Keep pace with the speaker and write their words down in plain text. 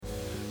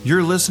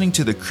You're listening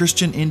to the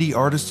Christian Indie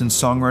Artists and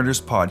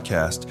Songwriters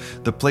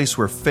Podcast, the place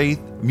where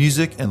faith,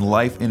 music, and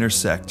life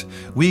intersect.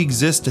 We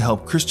exist to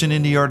help Christian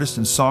indie artists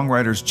and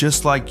songwriters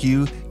just like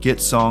you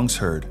get songs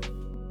heard.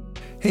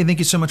 Hey, thank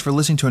you so much for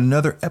listening to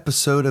another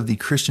episode of the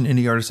Christian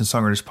Indie Artists and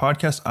Songwriters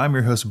Podcast. I'm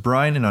your host,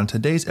 Brian, and on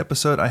today's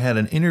episode, I had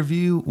an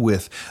interview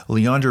with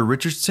LeAundra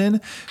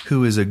Richardson,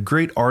 who is a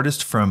great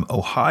artist from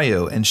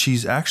Ohio, and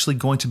she's actually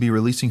going to be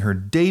releasing her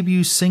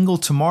debut single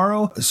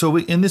tomorrow. So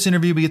in this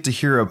interview, we get to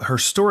hear her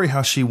story,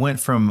 how she went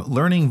from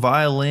learning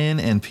violin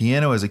and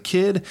piano as a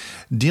kid,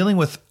 dealing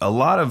with a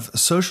lot of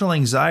social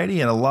anxiety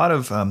and a lot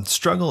of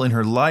struggle in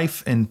her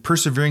life, and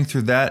persevering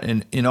through that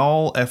in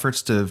all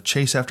efforts to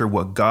chase after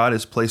what God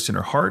has placed in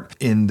her heart.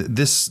 And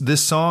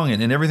this song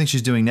and everything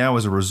she's doing now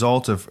is a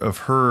result of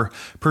her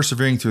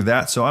persevering through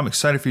that. So I'm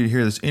excited for you to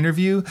hear this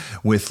interview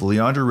with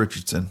LeAundra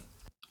Richardson.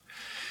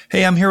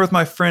 Hey, I'm here with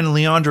my friend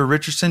LeAundra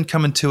Richardson,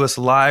 coming to us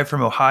live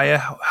from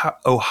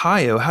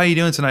Ohio. How are you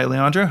doing tonight,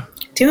 LeAundra?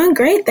 Doing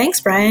great. Thanks,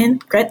 Brian.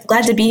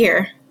 Glad to be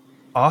here.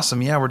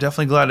 Awesome. Yeah, we're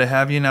definitely glad to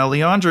have you. Now,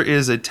 LeAundra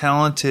is a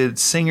talented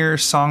singer,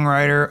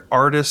 songwriter,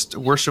 artist,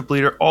 worship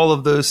leader, all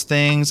of those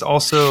things.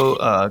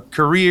 Also,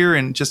 career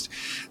and just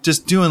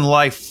doing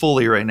life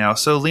fully right now.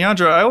 So,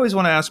 LeAundra, I always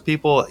want to ask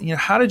people,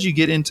 how did you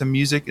get into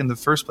music in the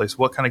first place?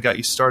 What kind of got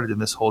you started in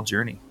this whole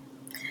journey?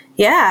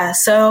 Yeah,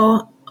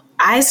 so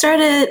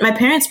my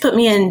parents put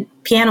me in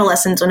piano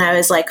lessons when I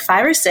was like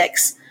 5 or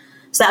 6.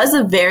 So that was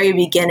the very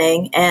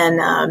beginning.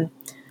 And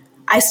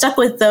I stuck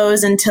with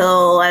those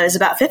until I was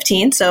about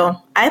 15.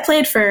 So I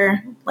played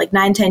for like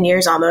 9-10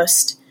 years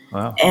almost.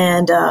 Wow.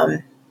 And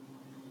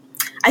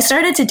I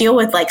started to deal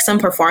with like some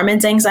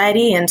performance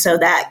anxiety. And so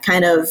that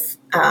kind of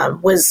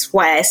was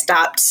why I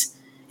stopped.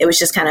 It was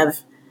just kind of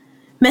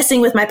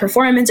messing with my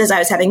performances. I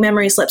was having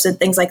memory slips and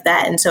things like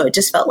that. And so it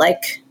just felt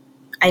like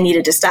I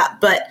needed to stop.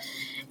 But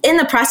in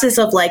the process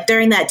of like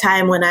during that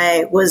time when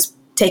I was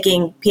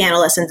taking piano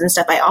lessons and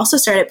stuff, I also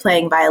started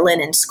playing violin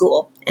in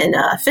school in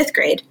 5th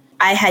grade.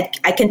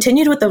 I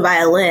continued with the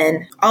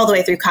violin all the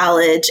way through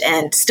college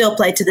and still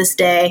play to this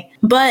day.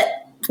 But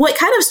what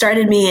kind of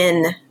started me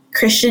in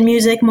Christian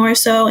music more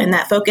so, and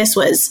that focus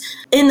was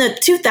in the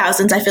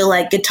 2000s, I feel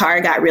like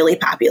guitar got really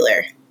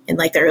popular in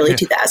like the early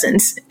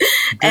 2000s.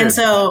 And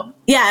so,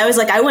 I was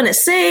like, I want to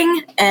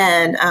sing.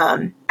 And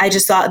I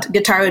just thought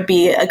guitar would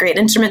be a great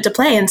instrument to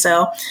play. And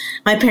so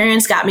my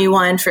parents got me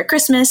one for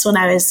Christmas when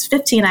I was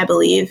 15, I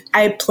believe.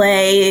 I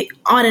play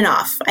on and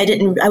off.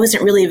 I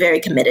wasn't really very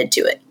committed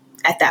to it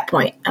at that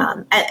point.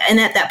 And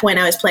at that point,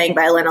 I was playing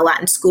violin a lot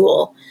in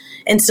school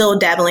and still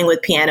dabbling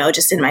with piano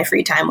just in my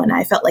free time when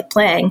I felt like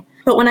playing.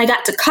 But when I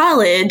got to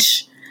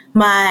college,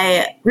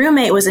 my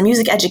roommate was a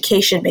music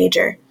education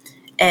major,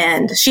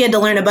 and she had to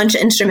learn a bunch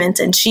of instruments,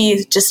 and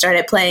she just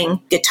started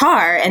playing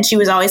guitar, and she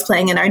was always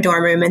playing in our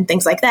dorm room and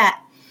things like that.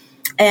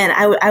 And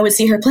I would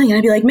see her playing, and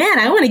I'd be like, man,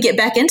 I want to get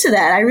back into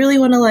that. I really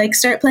want to like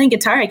start playing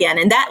guitar again.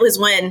 And that was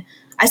when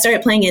I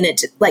started playing, and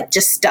it like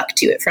just stuck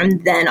to it from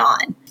then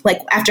on.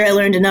 Like after I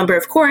learned a number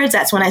of chords,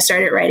 that's when I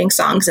started writing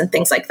songs and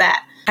things like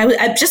that.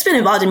 I've just been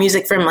involved in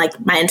music from like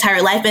my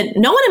entire life, and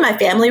no one in my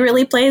family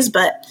really plays,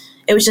 but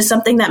it was just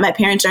something that my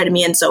parents started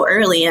me in so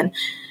early. And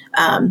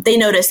they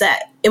noticed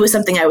that it was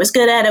something I was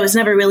good at. I was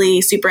never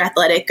really super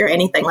athletic or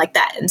anything like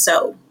that. And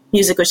so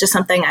music was just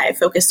something I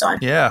focused on.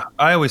 Yeah.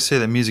 I always say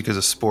that music is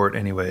a sport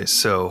anyway.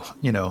 So,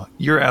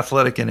 you're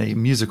athletic in a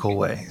musical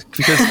way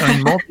because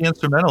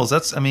multi-instrumentals,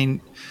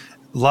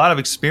 a lot of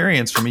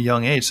experience from a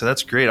young age. So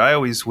that's great. I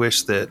always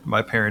wish that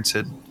my parents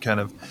had kind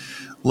of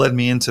led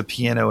me into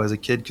piano as a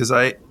kid, because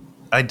I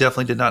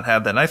definitely did not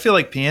have that. And I feel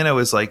like piano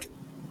is like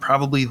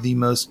probably the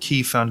most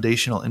key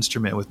foundational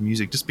instrument with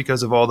music, just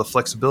because of all the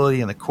flexibility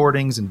and the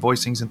chordings and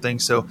voicings and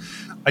things. So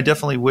I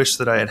definitely wish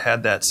that I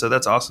had that. So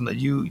that's awesome that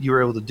you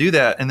were able to do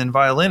that. And then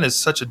violin is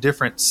such a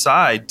different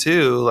side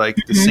too, like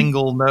the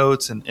single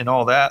notes and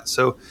all that.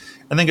 So,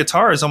 and then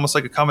guitar is almost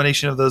like a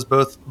combination of those,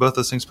 both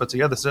those things put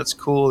together. So that's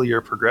cool,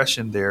 your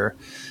progression there.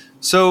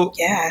 So,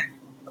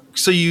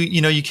 so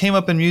you came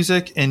up in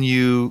music, and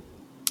you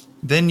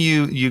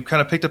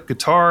kind of picked up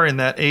guitar in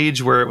that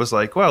age where it was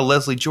like, wow,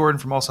 Leslie Jordan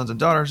from All Sons and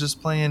Daughters is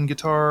playing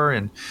guitar,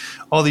 and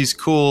all these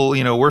cool,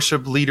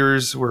 worship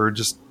leaders were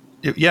just,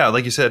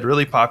 like you said,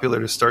 really popular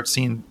to start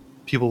seeing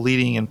people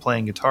leading and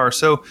playing guitar.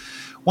 So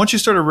once you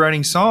started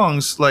writing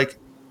songs, like,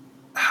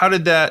 how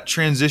did that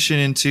transition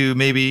into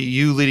maybe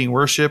you leading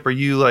worship, or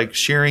you like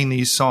sharing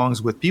these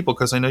songs with people?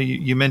 Because I know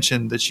you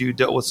mentioned that you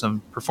dealt with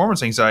some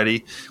performance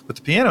anxiety with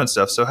the piano and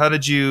stuff. So how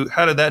did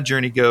that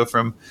journey go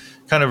from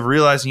kind of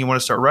realizing you want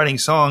to start writing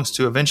songs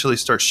to eventually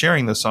start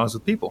sharing those songs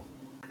with people?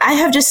 I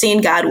have just seen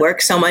God work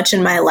so much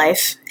in my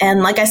life.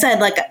 And like I said,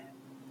 like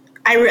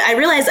I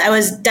realized I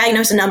was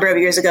diagnosed a number of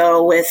years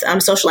ago with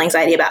social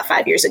anxiety about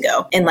 5 years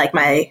ago in like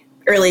my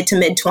early to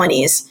mid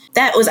 20s.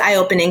 That was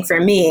eye-opening for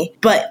me.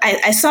 But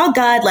I saw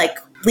God like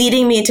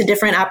leading me to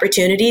different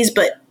opportunities,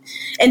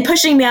 and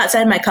pushing me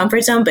outside my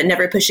comfort zone, but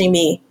never pushing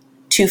me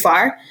too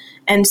far.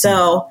 And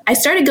so I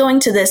started going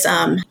to this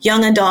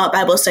young adult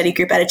Bible study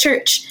group at a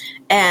church.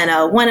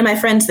 And one of my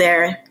friends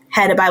there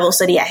had a Bible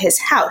study at his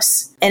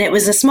house. And it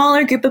was a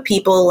smaller group of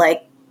people,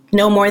 like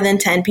no more than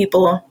 10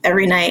 people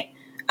every night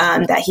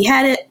that he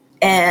had it.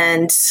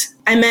 And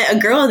I met a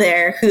girl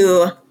there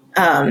who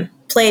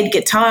played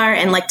guitar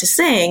and liked to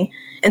sing.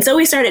 And so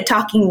we started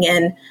talking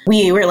and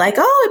we were like,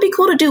 oh, it'd be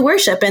cool to do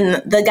worship.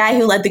 And the guy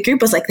who led the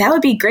group was like, that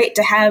would be great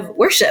to have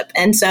worship.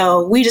 And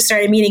so we just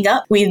started meeting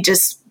up. We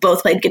just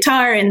both played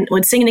guitar and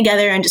would sing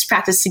together and just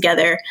practice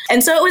together.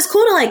 And so it was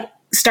cool to like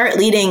start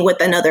leading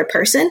with another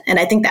person. And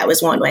I think that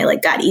was one way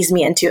like God eased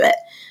me into it.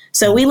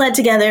 So we led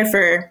together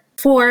for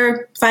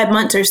 4-5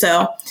 months or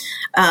so.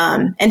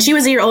 And she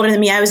was a year older than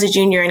me. I was a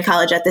junior in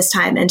college at this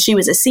time and she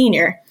was a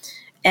senior.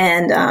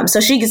 And so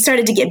she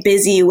started to get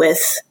busy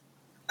with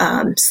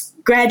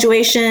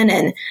graduation,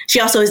 and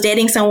she also was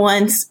dating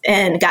someone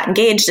and got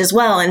engaged as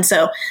well. And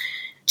so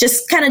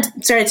just kind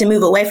of started to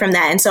move away from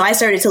that. And so I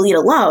started to lead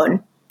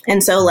alone.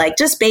 And so like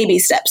just baby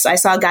steps, I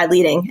saw God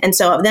leading. And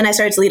so then I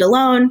started to lead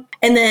alone.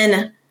 And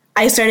then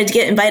I started to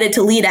get invited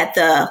to lead at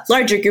the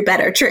larger group at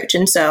our church.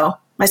 And so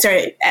I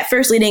started at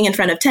first leading in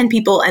front of 10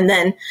 people. And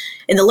then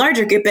in the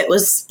larger group, it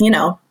was,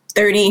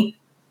 30,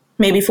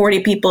 maybe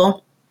 40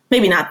 people,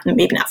 maybe not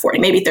 40,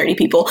 maybe 30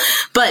 people,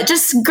 but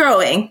just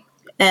growing.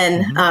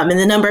 And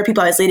the number of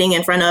people I was leading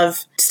in front of,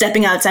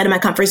 stepping outside of my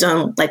comfort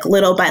zone, like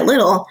little by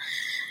little.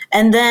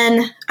 And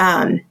then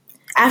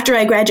after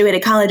I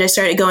graduated college, I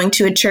started going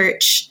to a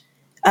church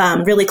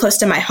really close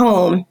to my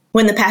home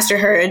when the pastor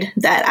heard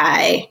that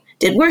I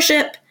did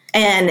worship.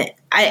 And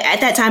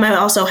at that time, I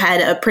also had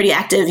a pretty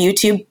active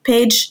YouTube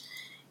page.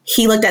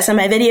 He looked at some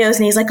of my videos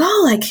and he's like,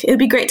 oh, like it would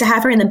be great to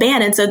have her in the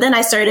band. And so then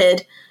I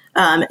started,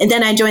 and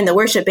then I joined the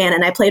worship band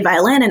and I played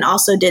violin and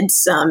also did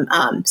some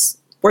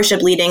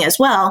worship leading as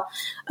well.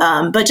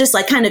 But just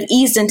like kind of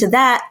eased into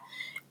that.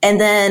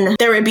 And then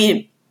there would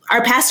be,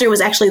 our pastor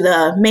was actually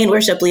the main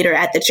worship leader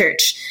at the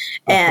church.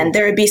 And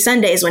there would be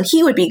Sundays when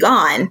he would be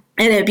gone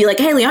and it'd be like,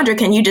 hey, LeAundra,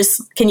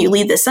 can you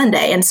lead this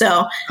Sunday? And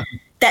so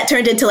that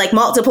turned into like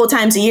multiple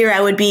times a year,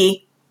 I would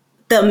be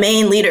the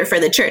main leader for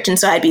the church. And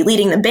so I'd be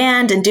leading the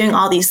band and doing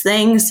all these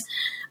things.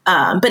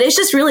 But it's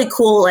just really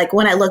cool. Like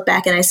when I look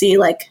back and I see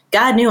like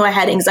God knew I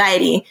had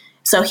anxiety.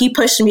 So he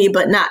pushed me,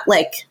 but not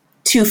like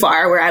too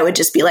far where I would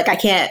just be like,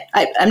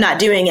 I'm not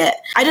doing it.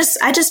 I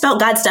just felt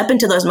God step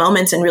into those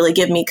moments and really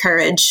give me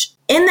courage.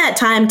 In that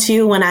time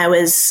too, when I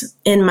was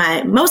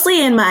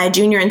mostly in my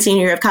junior and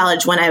senior year of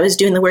college, when I was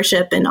doing the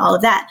worship and all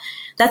of that,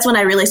 that's when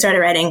I really started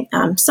writing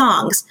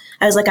songs.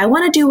 I was like, I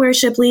want to do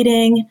worship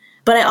leading,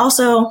 but I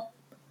also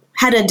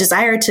had a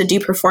desire to do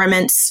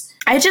performance.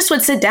 I just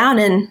would sit down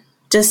and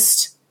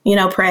just,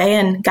 pray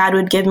and God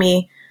would give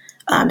me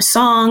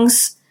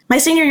songs. My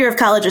senior year of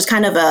college was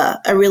kind of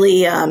a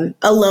really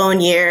alone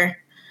year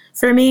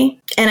for me.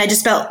 And I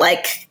just felt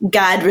like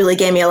God really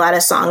gave me a lot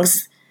of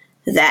songs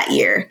that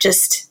year,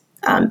 just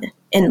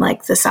in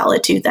like the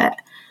solitude that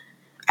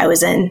I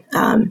was in,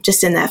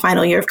 just in that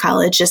final year of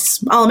college.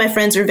 Just all of my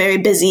friends were very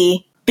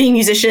busy being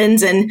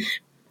musicians and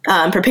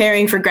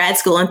preparing for grad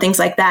school and things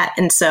like that.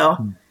 And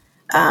so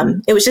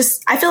it was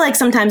just, I feel like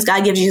sometimes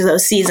God gives you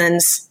those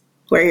seasons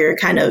where you're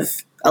kind of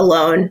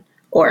alone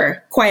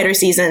or quieter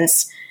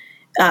seasons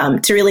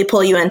to really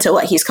pull you into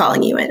what he's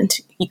calling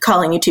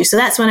you to. So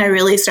that's when I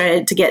really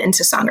started to get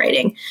into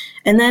songwriting.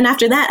 And then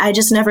after that, I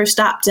just never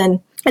stopped.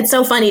 And it's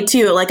so funny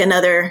too, like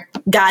another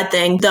God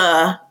thing,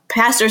 the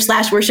pastor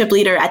 / worship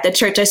leader at the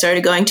church I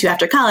started going to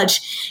after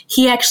college,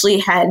 he actually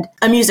had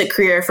a music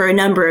career for a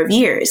number of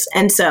years.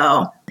 And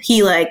so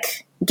he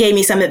like gave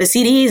me some of his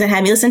CDs and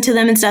had me listen to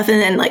them and stuff. And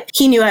then like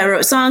he knew I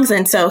wrote songs.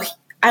 And so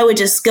I would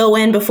just go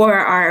in before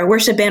our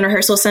worship band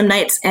rehearsal some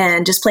nights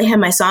and just play him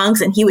my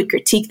songs and he would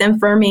critique them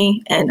for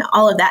me and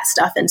all of that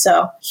stuff. And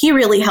so he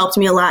really helped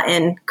me a lot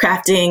in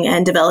crafting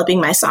and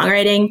developing my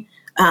songwriting.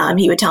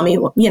 He would tell me,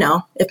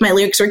 if my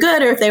lyrics were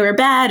good or if they were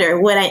bad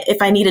or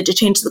if I needed to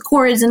change the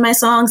chords in my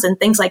songs and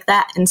things like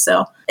that. And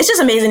so it's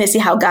just amazing to see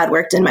how God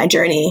worked in my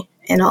journey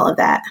and all of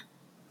that.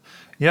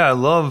 Yeah, I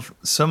love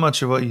so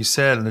much of what you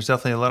said. And there's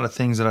definitely a lot of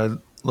things that I'd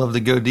love to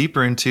go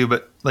deeper into.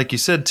 But like you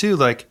said, too,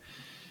 like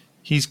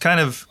he's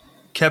kind of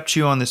kept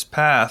you on this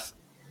path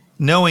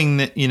knowing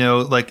that,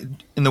 like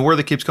in the word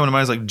that keeps coming to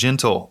mind is like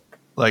gentle.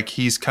 Like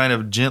he's kind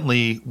of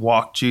gently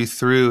walked you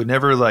through,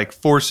 never like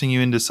forcing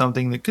you into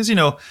something that, because,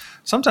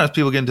 sometimes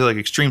people get into like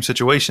extreme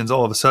situations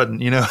all of a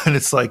sudden, and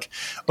it's like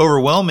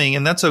overwhelming,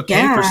 and that's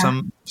okay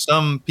for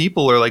some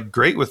people are like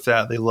great with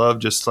that. They love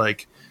just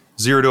like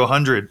 0 to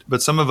 100.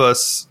 But some of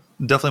us,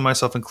 definitely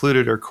myself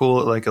included, are cool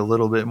at like a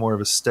little bit more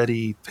of a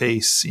steady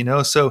pace,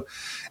 So,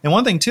 and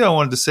one thing too, I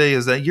wanted to say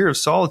is that year of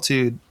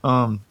solitude,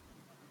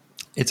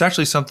 it's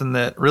actually something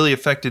that really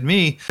affected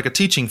me, like a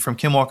teaching from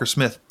Kim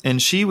Walker-Smith.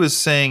 And she was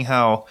saying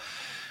how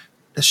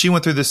she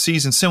went through this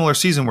similar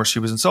season where she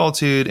was in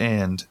solitude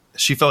and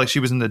she felt like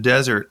she was in the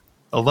desert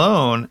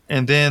alone.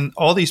 And then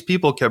all these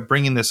people kept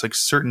bringing this like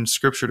certain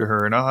scripture to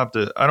her. And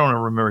I don't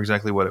remember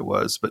exactly what it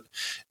was, but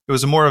it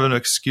was more of an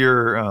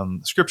obscure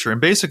scripture.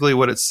 And basically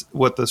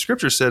what the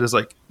scripture said is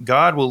like,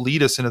 God will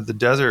lead us into the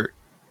desert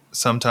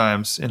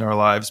sometimes in our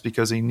lives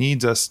because he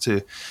needs us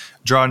to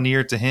draw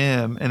near to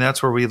him. And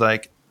that's where we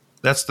like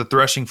that's the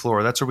threshing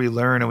floor. That's where we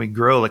learn and we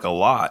grow like a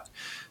lot.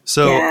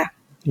 So, Yeah.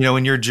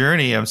 In your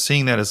journey, I'm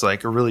seeing that as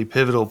like a really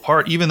pivotal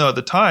part, even though at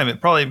the time it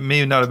probably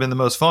may not have been the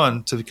most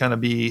fun to kind of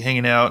be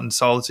hanging out in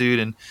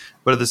solitude.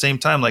 But at the same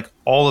time, like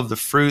all of the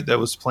fruit that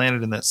was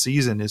planted in that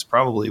season is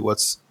probably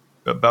what's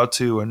about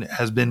to and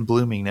has been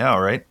blooming now,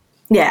 right?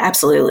 Yeah,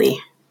 absolutely.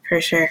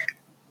 For sure.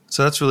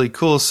 So that's really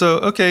cool.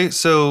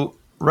 So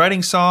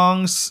writing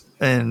songs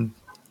and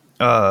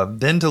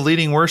then to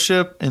leading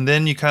worship, and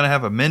then you kind of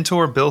have a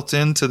mentor built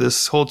into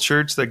this whole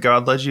church that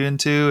God led you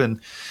into, and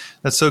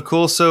that's so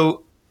cool.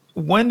 So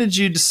when did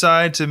you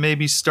decide to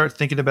maybe start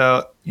thinking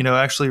about,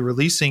 actually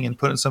releasing and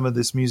putting some of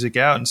this music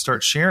out and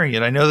start sharing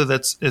it? I know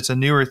that it's a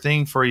newer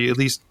thing for you, at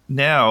least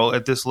now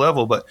at this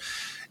level, but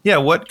yeah,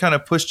 what kind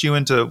of pushed you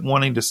into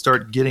wanting to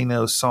start getting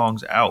those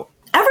songs out?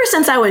 Ever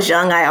since I was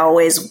young, I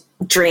always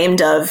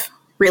dreamed of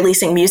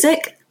releasing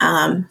music.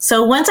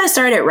 So once I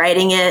started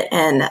writing it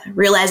and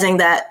realizing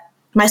that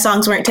my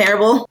songs weren't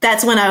terrible,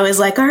 that's when I was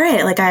like, all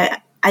right, like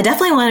I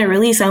definitely want to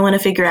release. I want to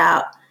figure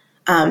out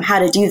how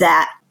to do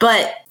that.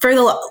 But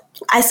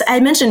I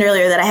mentioned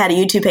earlier that I had a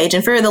YouTube page,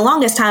 and for the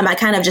longest time, I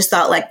kind of just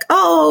thought like,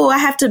 oh, I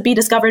have to be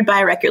discovered by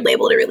a record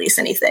label to release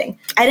anything.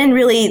 I didn't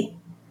really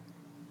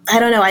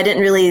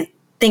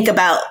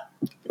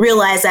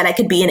realize that I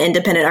could be an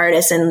independent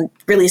artist and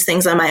release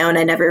things on my own.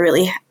 I never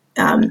really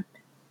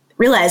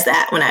realized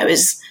that when I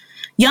was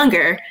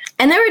younger.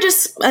 And there were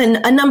just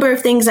a number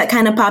of things that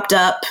kind of popped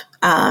up,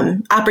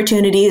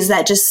 opportunities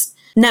that just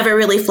never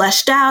really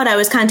fleshed out. I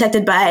was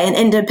contacted by an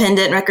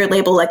independent record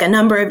label like a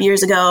number of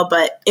years ago,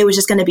 but it was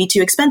just going to be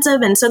too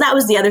expensive. And so that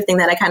was the other thing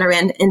that I kind of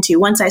ran into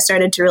once I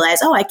started to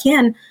realize, oh, I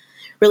can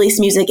release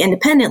music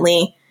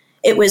independently.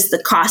 It was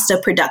the cost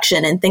of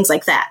production and things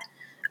like that.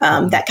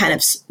 That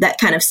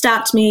kind of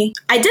stopped me.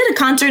 I did a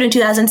concert in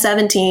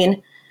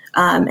 2017,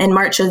 in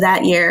March of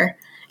that year,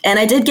 and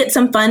I did get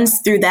some funds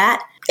through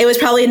that. It was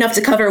probably enough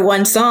to cover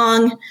one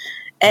song,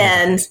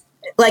 and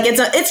like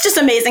it's just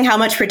amazing how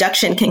much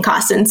production can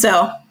cost. And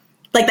so,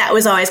 like that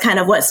was always kind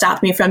of what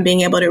stopped me from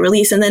being able to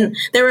release. And then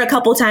there were a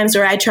couple times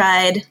where I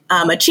tried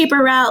a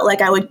cheaper route,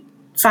 like I would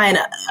find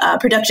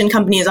production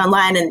companies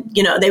online, and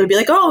they would be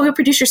like, "Oh, we'll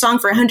produce your song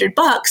for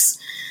 $100."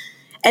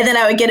 And then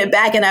I would get it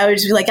back and I would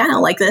just be like, I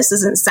don't like this. It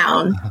doesn't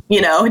sound,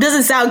 it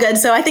doesn't sound good.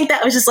 So I think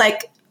that was just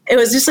like, it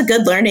was just a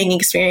good learning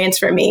experience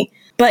for me.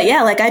 But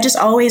yeah, like I just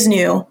always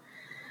knew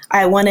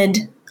I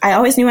wanted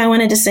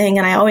to sing,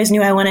 and I always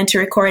knew I wanted to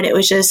record. It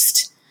was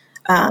just,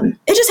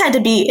 it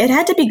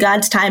had to be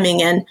God's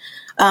timing. And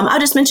I'll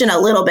just mention a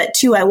little bit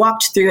too. I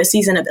walked through a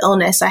season of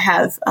illness. I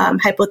have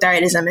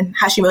hypothyroidism and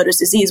Hashimoto's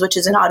disease, which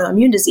is an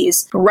autoimmune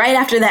disease. Right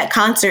after that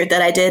concert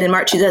that I did in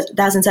March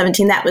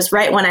 2017, that was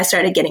right when I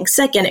started getting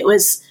sick. And it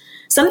was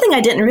something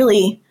I didn't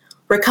really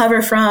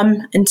recover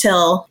from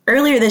until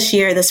earlier this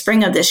year, the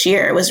spring of this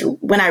year, was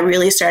when I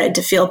really started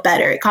to feel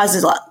better. It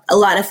causes a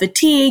lot of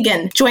fatigue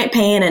and joint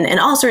pain and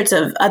all sorts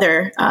of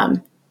other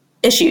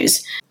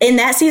issues. In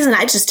that season,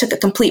 I just took a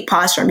complete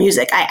pause from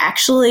music.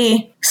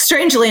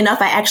 Strangely enough,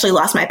 I actually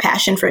lost my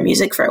passion for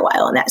music for a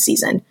while in that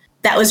season.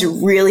 That was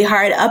really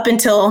hard up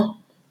until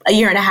a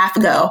year and a half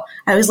ago.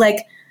 I was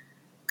like,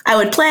 I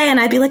would play and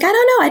I'd be like, I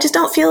don't know, I just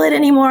don't feel it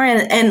anymore.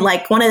 And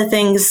like one of the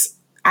things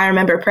I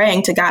remember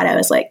praying to God, I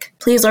was like,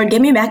 please, Lord,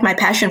 give me back my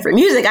passion for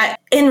music.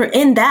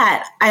 In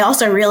that, I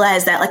also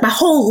realized that like my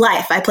whole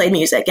life I played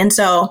music. And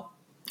so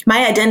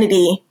my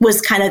identity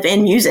was kind of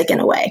in music in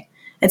a way.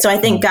 And so I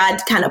think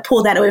God kind of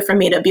pulled that away from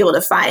me to be able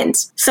to find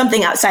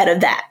something outside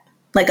of that,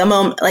 like a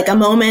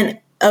moment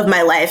of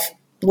my life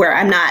where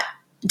I'm not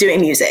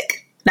doing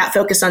music, not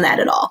focused on that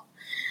at all.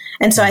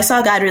 And so I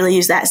saw God really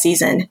use that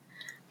season.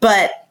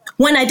 But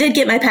when I did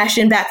get my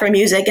passion back for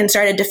music and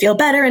started to feel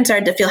better and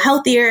started to feel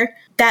healthier,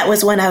 that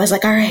was when I was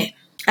like, all right,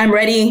 I'm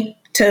ready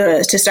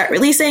to start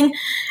releasing.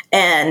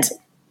 And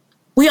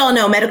we all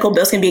know medical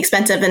bills can be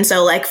expensive. And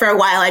so like for a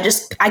while,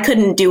 I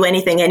couldn't do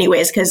anything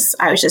anyways, because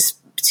I was just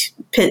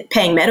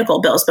paying medical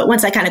bills. But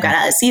once I kind of got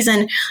out of the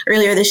season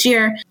earlier this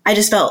year, I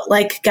just felt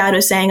like God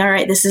was saying, all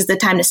right, this is the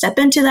time to step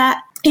into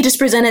that. He just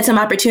presented some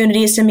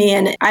opportunities to me.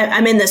 And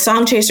I'm in the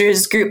Song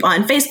Chasers group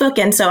on Facebook.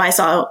 And so I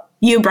saw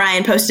you,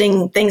 Brian,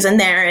 posting things in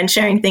there and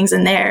sharing things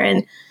in there.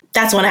 And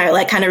that's when I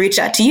like kind of reached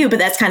out to you, but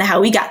that's kind of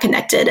how we got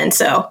connected. And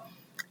so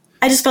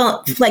I just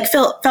felt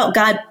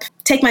God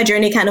take my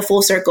journey kind of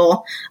full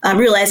circle,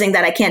 realizing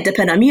that I can't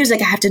depend on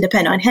music. I have to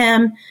depend on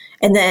him,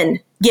 and then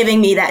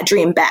giving me that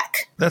dream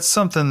back. That's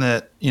something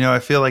that, I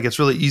feel like it's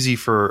really easy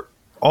for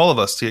all of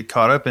us to get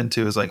caught up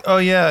into, is like, oh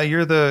yeah,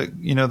 you're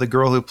the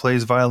girl who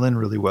plays violin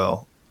really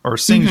well or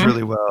sings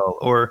really well,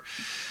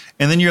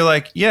 and then you're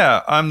like,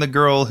 yeah, I'm the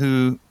girl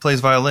who plays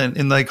violin.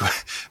 And like,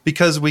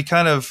 because we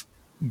kind of,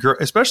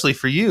 especially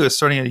for you,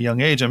 starting at a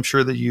young age, I'm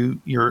sure that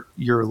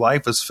your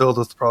life is filled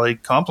with probably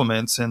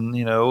compliments and,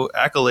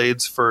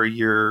 accolades for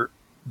your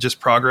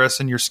just progress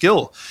and your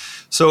skill.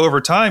 So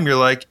over time, you're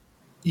like,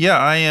 yeah,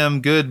 I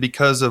am good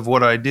because of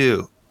what I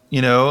do,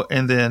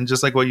 and then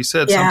just like what you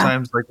said,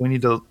 sometimes like we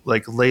need to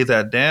like lay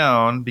that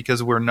down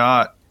because we're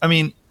not,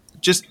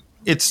 just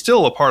it's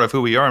still a part of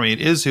who we are. I mean,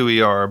 it is who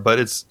we are, but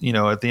it's,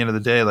 at the end of the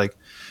day, like,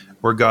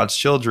 we're God's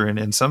children.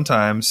 And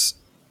sometimes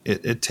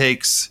it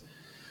takes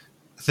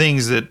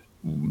things that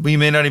we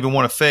may not even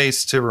want to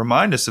face to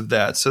remind us of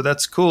that. So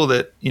that's cool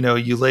that,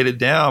 you laid it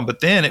down, but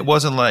then it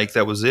wasn't like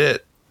that was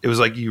it. It was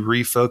like you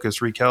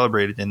refocused,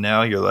 recalibrated, and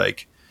now you're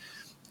like,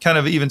 kind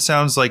of even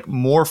sounds like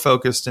more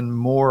focused and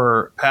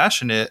more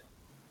passionate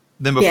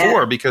than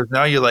before, because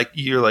now you're like,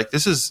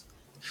 this is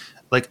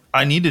like,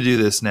 I need to do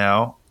this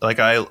now. Like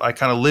I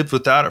kind of lived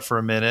without it for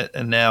a minute,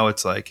 and now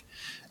it's like,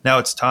 now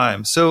it's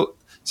time. So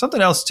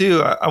something else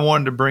too, I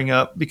wanted to bring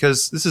up,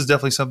 because this is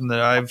definitely something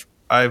that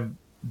I've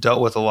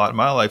dealt with a lot in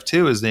my life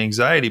too, is the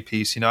anxiety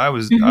piece. I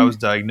was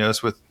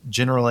diagnosed with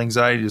general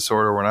anxiety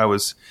disorder when I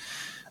was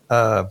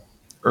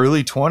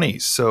early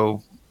 20s.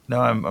 So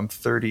now I'm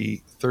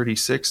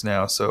 36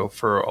 now. So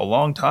for a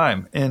long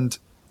time. And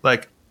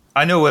like,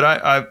 I know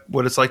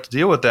what it's like to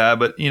deal with that,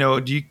 but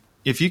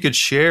if you could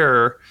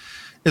share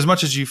as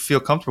much as you feel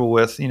comfortable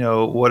with,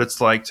 what it's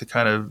like to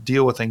kind of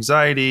deal with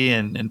anxiety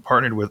and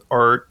partnered with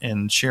art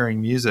and sharing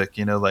music,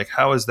 like,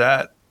 how has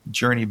that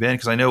journey been?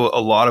 Because I know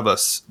a lot of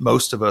us,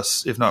 most of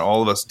us, if not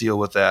all of us, deal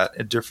with that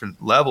at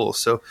different levels.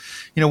 So,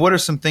 what are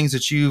some things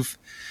that you've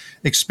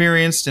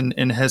experienced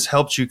and has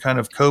helped you kind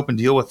of cope and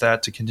deal with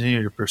that to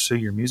continue to pursue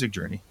your music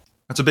journey?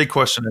 That's a big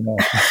question to know.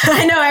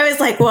 I know. I was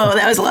like, whoa,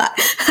 that was a lot.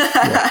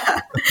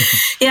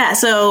 Yeah.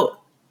 So,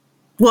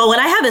 what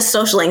I have is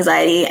social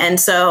anxiety. And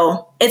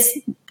so it's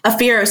a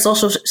fear of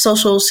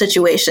social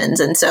situations.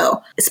 And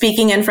so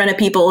speaking in front of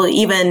people,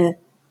 even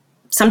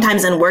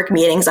sometimes in work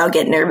meetings, I'll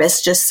get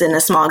nervous just in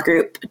a small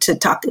group to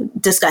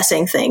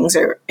discussing things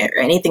or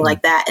anything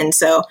like that. And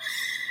so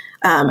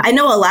I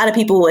know a lot of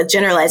people with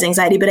generalized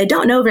anxiety, but I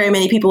don't know very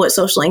many people with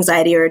social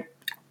anxiety, or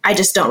I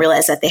just don't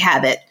realize that they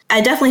have it.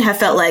 I definitely have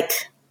felt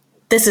like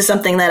this is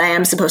something that I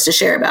am supposed to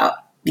share about,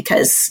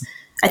 because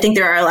I think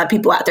there are a lot of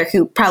people out there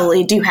who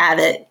probably do have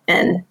it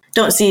and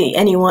don't see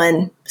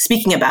anyone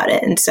speaking about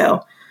it. And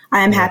so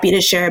I am happy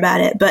to share about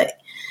it. But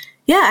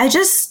yeah,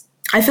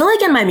 I feel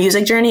like in my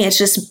music journey, it's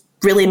just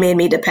really made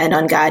me depend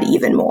on God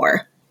even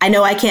more. I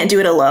know I can't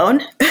do it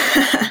alone.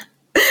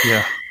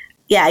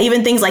 Yeah,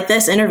 even things like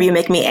this interview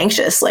make me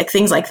anxious, like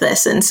things like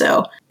this. And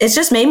so it's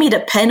just made me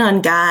depend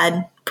on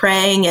God,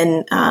 praying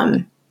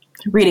and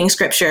reading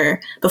scripture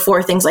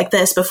before things like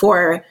this,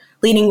 before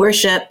leading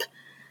worship.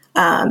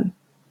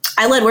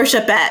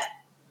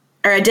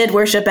 I did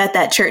worship at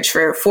that church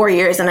for 4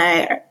 years, and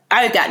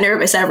I got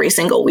nervous every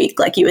single week.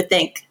 Like, you would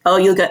think, oh,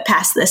 you'll get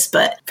past this.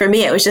 But for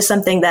me, it was just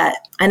something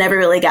that I never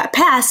really got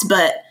past,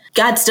 but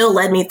God still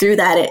led me through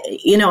that.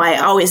 I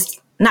always,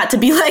 not to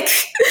be like,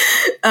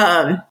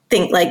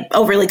 think like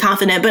overly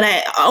confident, but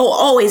I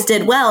always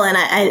did well. And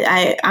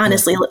I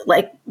honestly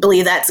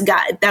believe that's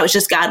God. That was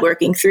just God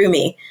working through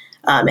me,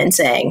 and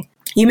saying,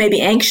 you may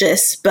be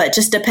anxious, but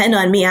just depend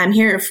on me. I'm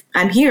here.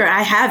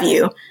 I have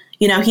you.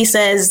 He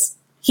says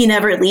he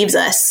never leaves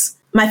us.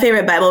 My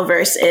favorite Bible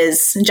verse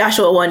is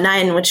Joshua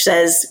 1:9, which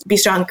says, be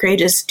strong,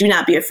 courageous. Do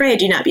not be afraid.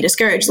 Do not be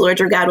discouraged. The Lord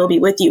your God will be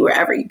with you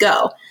wherever you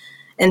go.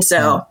 And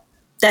so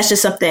that's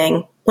just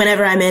something,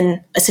 whenever I'm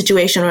in a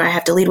situation where I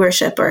have to lead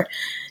worship or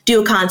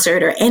do a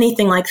concert or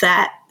anything like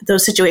that,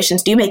 those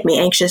situations do make me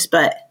anxious,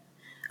 but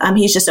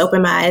he's just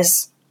opened my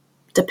eyes.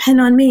 Depend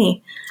on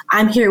me.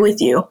 I'm here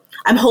with you.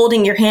 I'm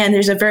holding your hand.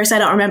 There's a verse I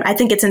don't remember. I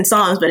think it's in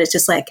Psalms, but it's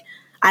just like,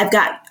 I've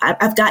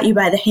got you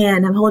by the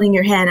hand. I'm holding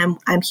your hand.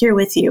 I'm here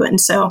with you. And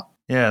so,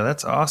 yeah,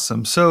 that's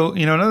awesome. So,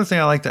 another thing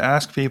I like to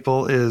ask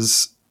people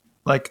is,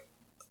 like,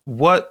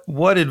 what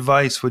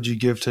advice would you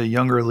give to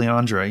younger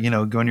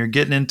LeAundra, when you're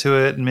getting into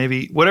it, and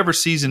maybe whatever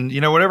season,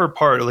 whatever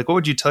part, like, what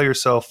would you tell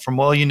yourself from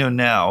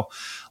now?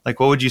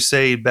 Like, what would you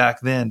say back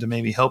then to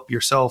maybe help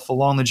yourself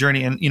along the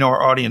journey, and,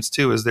 our audience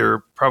too, as they're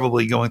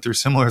probably going through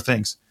similar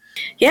things?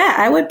 Yeah,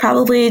 I would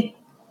probably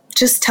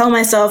just tell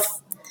myself,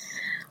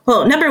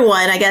 well, number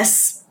one, I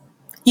guess,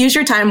 use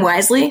your time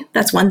wisely.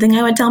 That's one thing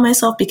I would tell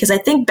myself, because I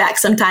think back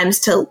sometimes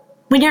to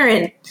when you're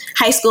in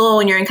high school,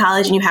 when you're in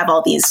college, and you have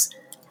all these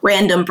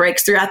random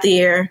breaks throughout the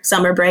year,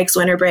 summer breaks,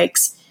 winter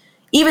breaks.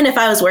 Even if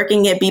I was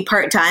working, it'd be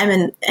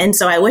part-time. And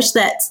so I wish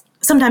that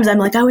sometimes I'm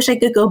like, I wish I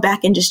could go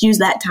back and just use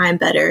that time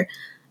better,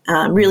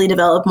 really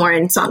develop more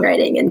in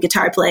songwriting and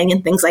guitar playing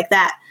and things like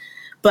that.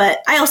 But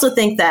I also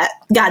think that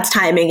God's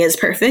timing is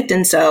perfect.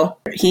 And so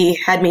he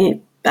had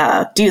me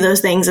do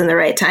those things in the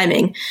right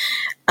timing.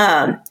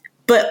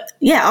 But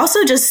yeah,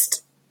 also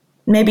just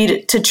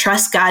maybe to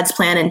trust God's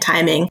plan and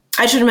timing.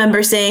 I should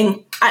remember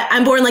saying,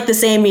 I'm born like the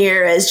same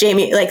year as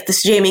Jamie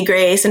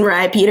Grace and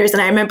Mariah Peters.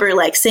 And I remember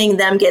like seeing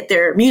them get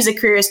their music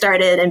career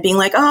started and being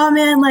like, oh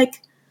man,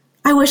 like,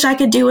 I wish I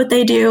could do what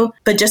they do.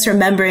 But just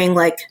remembering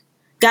like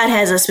God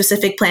has a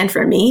specific plan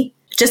for me.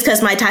 Just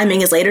because my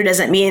timing is later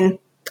doesn't mean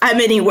I'm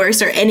any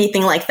worse or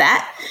anything like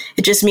that.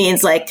 It just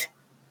means like,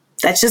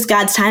 that's just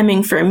God's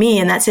timing for me,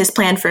 and that's his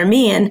plan for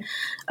me. And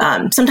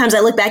sometimes I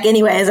look back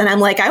anyways, and I'm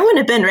like, I wouldn't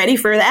have been ready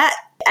for that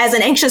as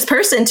an anxious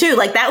person too.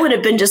 Like, that would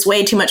have been just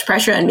way too much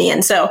pressure on me.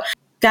 And so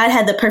God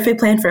had the perfect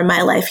plan for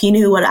my life. He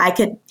knew what I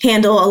could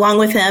handle along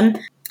with him.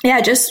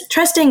 yeah, just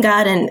trusting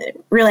God and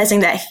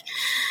realizing that,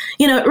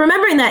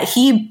 remembering that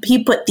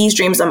he put these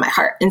dreams on my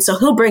heart. And so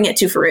he'll bring it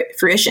to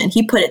fruition.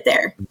 He put it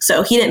there.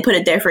 So he didn't put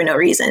it there for no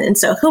reason. And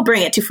so he'll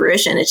bring it to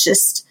fruition. It's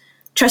just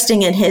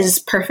trusting in his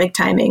perfect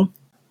timing.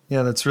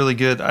 Yeah, that's really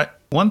good.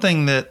 One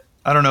thing that,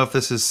 I don't know if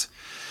this is,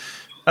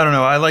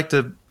 I like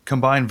to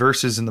combine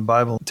verses in the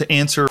Bible to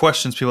answer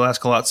questions people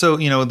ask a lot. So,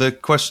 the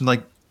question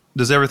like,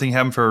 does everything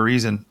happen for a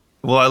reason?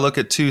 Well, I look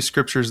at two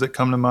scriptures that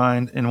come to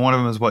mind, and one of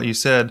them is what you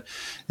said,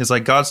 is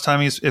like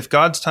if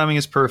God's timing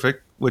is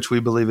perfect, which we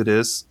believe it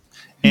is,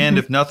 and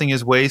if nothing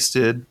is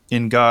wasted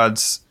in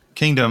God's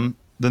kingdom,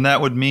 then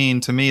that would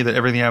mean to me that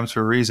everything happens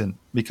for a reason,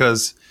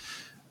 because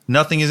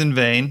nothing is in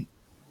vain,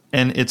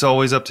 and it's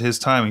always up to his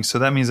timing. So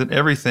that means that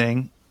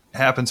everything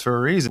happens for a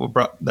reason. What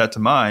brought that to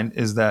mind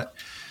is that,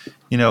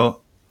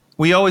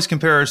 we always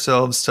compare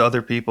ourselves to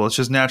other people. It's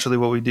just naturally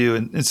what we do.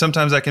 And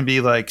sometimes that can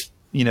be like,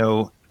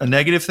 a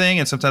negative thing,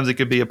 and sometimes it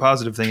could be a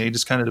positive thing. It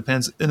just kind of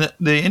depends. And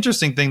the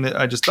interesting thing that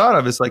I just thought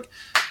of is like,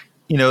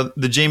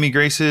 the Jamie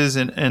Graces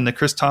and the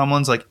Chris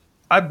Tomlins, like,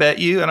 I bet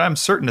you, and I'm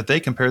certain that they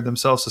compared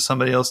themselves to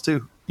somebody else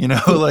too.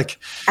 Like,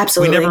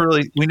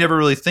 absolutely. We never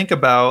really think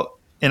about,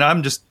 and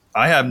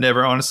I have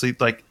never honestly,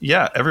 like,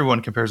 yeah,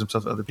 everyone compares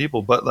themselves to other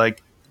people, but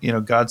like,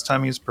 God's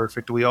timing is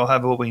perfect. We all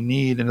have what we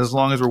need. And as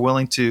long as we're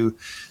willing to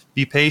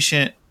be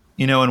patient,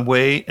 and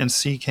wait and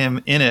seek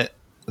him in it,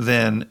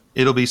 then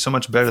it'll be so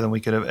much better than we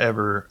could have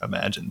ever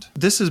imagined.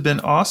 This has been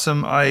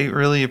awesome. I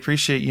really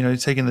appreciate,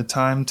 taking the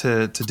time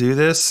to do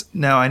this.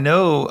 Now, I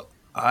know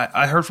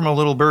I heard from a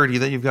little birdie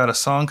that you've got a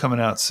song coming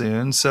out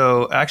soon.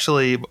 So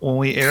actually, when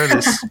we air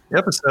this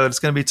episode, it's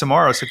going to be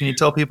tomorrow. So can you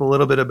tell people a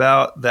little bit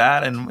about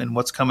that and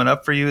what's coming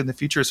up for you in the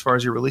future as far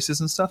as your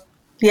releases and stuff?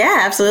 Yeah,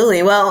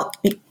 absolutely. Well,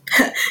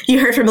 you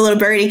heard from a little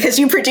birdie because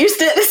you produced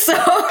it. So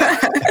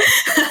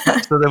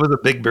that was a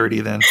big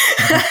birdie then.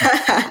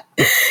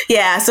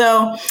 Yeah.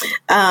 So,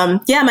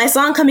 my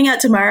song coming out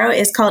tomorrow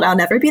is called I'll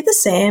Never Be the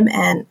Same.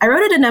 And I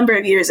wrote it a number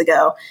of years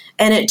ago.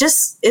 And it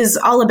just is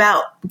all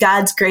about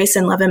God's grace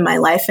and love in my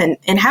life and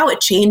how it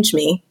changed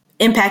me,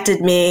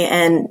 impacted me.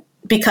 And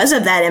because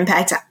of that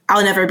impact,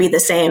 I'll never be the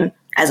same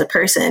as a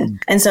person.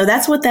 And so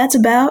that's what that's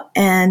about.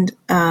 And,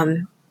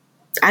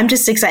 I'm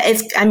just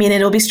excited.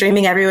 It'll be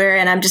streaming everywhere,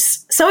 and I'm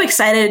just so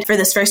excited for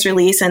this first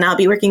release. And I'll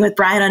be working with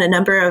Brian on a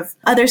number of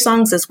other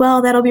songs as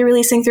well that'll be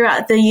releasing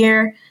throughout the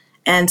year.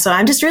 And so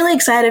I'm just really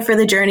excited for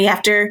the journey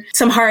after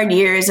some hard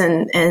years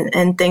and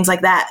things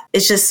like that.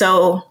 It's just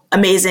so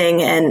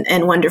amazing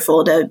and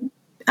wonderful to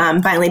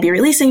finally be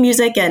releasing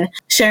music and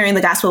sharing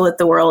the gospel with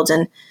the world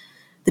and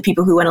the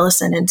people who want to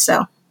listen. And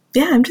so,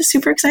 yeah, I'm just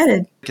super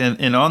excited.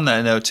 And on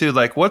that note too,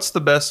 like, what's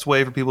the best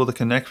way for people to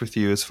connect with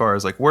you as far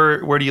as like, where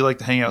do you like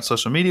to hang out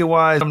social media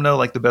wise? I don't know,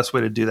 like the best way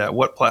to do that.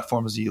 What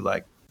platforms do you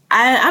like?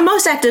 I'm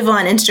most active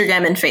on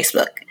Instagram and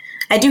Facebook.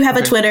 I do have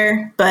a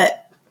Twitter,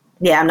 but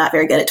yeah, I'm not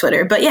very good at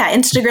Twitter. But yeah,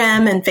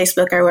 Instagram and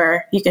Facebook are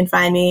where you can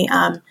find me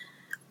at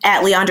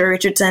LeAundra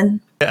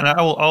Richardson. And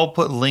I'll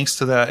put links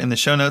to that in the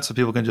show notes so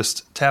people can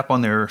just tap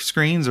on their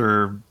screens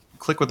or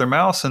click with their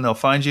mouse and they'll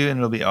find you, and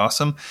it'll be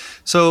awesome.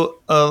 So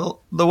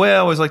the way I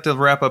always like to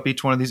wrap up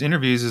each one of these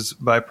interviews is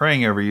by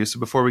praying over you. So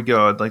before we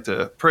go, I'd like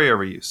to pray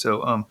over you.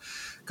 So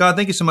God,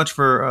 thank you so much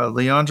for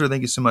LeAundra.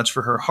 Thank you so much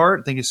for her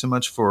heart. Thank you so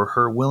much for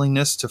her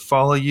willingness to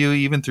follow you,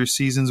 even through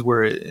seasons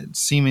where it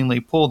seemingly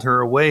pulled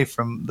her away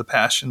from the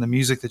passion, the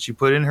music that you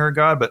put in her,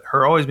 God, but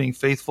her always being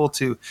faithful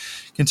to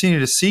continue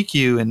to seek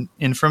you.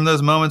 And from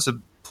those moments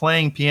of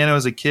playing piano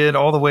as a kid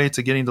all the way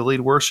to getting to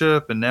lead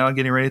worship and now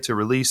getting ready to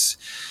release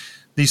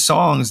these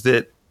songs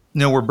that,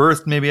 were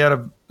birthed maybe out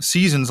of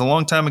seasons a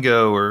long time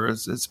ago, or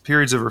it's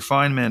periods of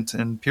refinement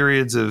and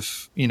periods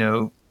of,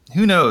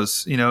 who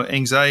knows,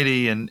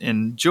 anxiety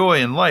and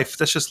joy in life.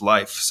 That's just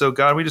life. So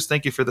God, we just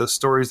thank you for those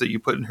stories that you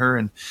put in her,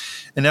 and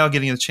now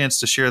getting the chance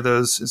to share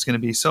those is going to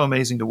be so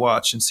amazing to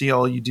watch and see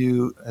all you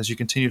do as you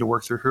continue to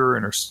work through her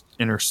and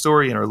her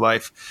story and her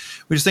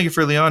life. We just thank you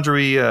for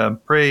LeAundra. We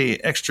pray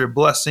extra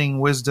blessing,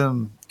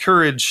 wisdom,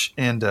 courage,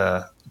 and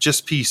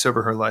just peace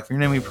over her life. In your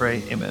name we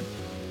pray. Amen.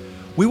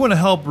 We want to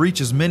help reach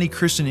as many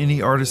Christian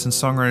indie artists and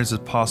songwriters as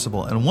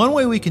possible, and one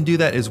way we can do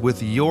that is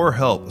with your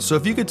help. So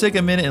if you could take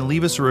a minute and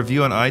leave us a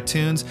review on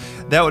iTunes,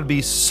 that would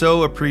be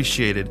so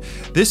appreciated.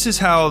 This is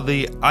how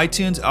the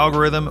iTunes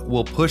algorithm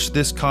will push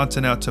this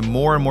content out to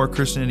more and more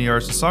Christian indie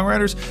artists and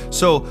songwriters.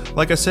 So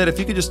like I said, if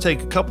you could just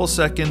take a couple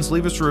seconds,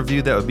 leave us a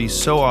review, that would be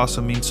so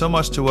awesome, means so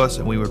much to us,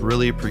 and we would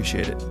really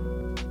appreciate it.